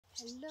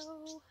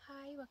Hello,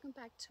 hi, welcome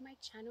back to my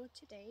channel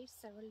today,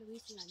 Sarah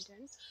Louise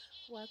London.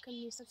 Welcome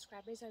new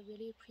subscribers. I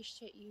really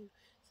appreciate you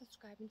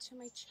subscribing to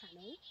my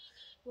channel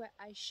where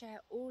I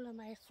share all of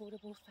my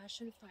affordable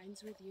fashion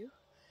finds with you.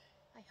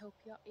 I hope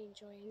you're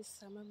enjoying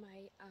some of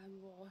my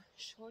raw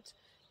short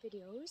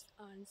videos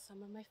on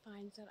some of my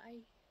finds that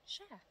I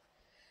share.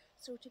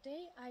 So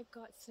today I've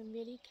got some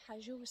really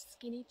casual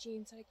skinny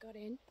jeans I got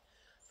in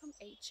from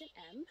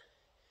H&M.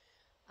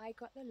 I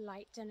got the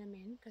light denim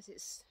in because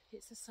it's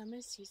the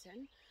summer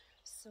season.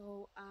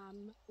 So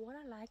what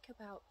I like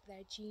about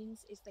their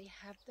jeans is they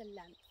have the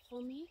length for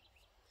me,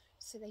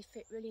 so they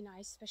fit really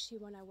nice, especially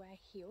when I wear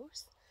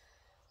heels.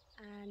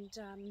 And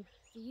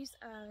these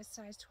are a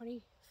size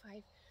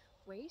 25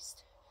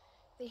 waist.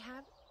 They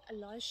have a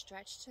lot of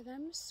stretch to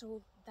them,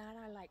 so that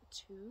I like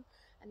too,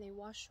 and they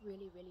wash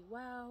really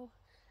well,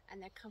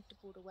 and they're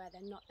comfortable to wear.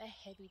 They're not the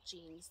heavy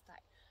jeans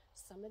that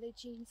some of the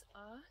jeans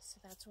are, so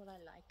that's what I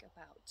like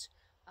about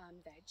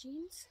their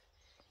jeans.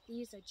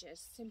 These are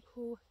just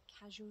simple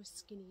casual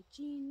skinny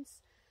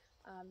jeans,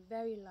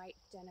 very light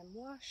denim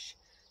wash,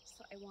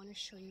 so I want to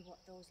show you what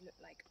those look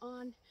like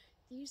on.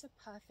 These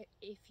are perfect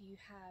if you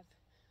have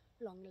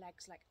long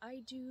legs like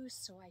I do,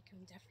 so I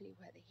can definitely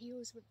wear the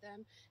heels with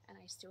them and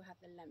I still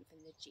have the length in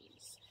the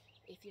jeans.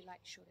 If you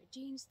like shorter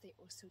jeans, they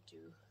also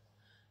do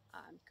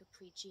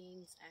capri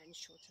jeans and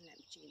shorter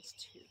length jeans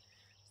too.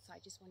 So I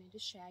just wanted to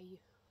share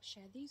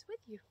these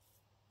with you.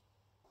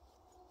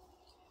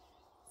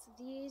 So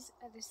these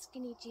are the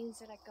skinny jeans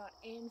that I got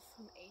in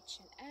from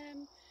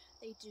H&M.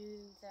 They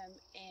do them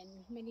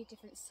in many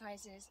different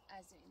sizes,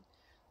 as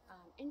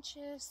in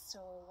inches, so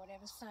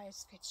whatever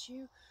size fits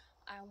you.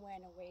 I'm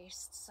wearing a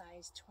waist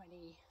size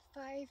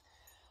 25,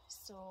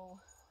 so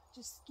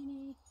just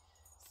skinny,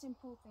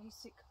 simple,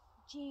 basic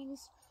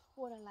jeans.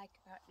 What I like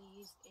about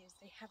these is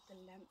they have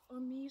the length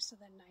on me, so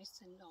they're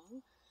nice and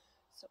long.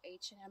 So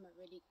H&M are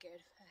really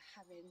good for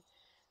having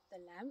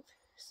the length.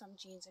 Some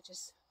jeans are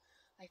just,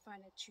 I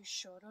find it too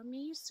short on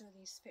me, so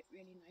these fit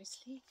really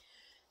nicely.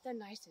 They're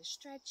nice and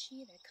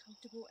stretchy, they're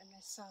comfortable, and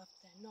they're soft.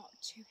 They're not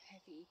too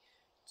heavy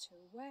to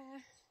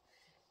wear.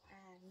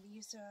 And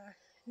these are,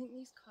 I think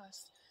these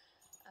cost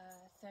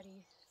 $30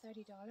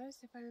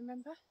 if I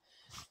remember.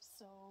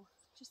 So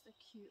just a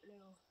cute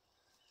little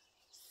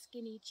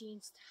skinny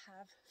jeans to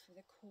have for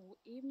the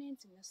cool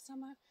evenings in the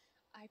summer.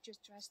 I've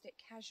just dressed it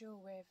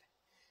casual with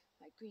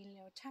my green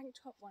little tank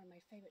top, one of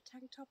my favorite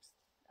tank tops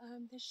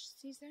this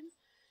season,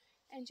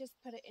 and just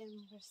put it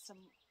in with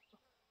some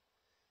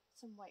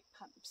white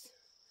pumps.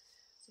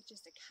 So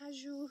just a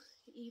casual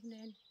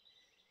evening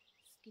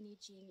skinny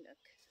jean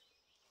look.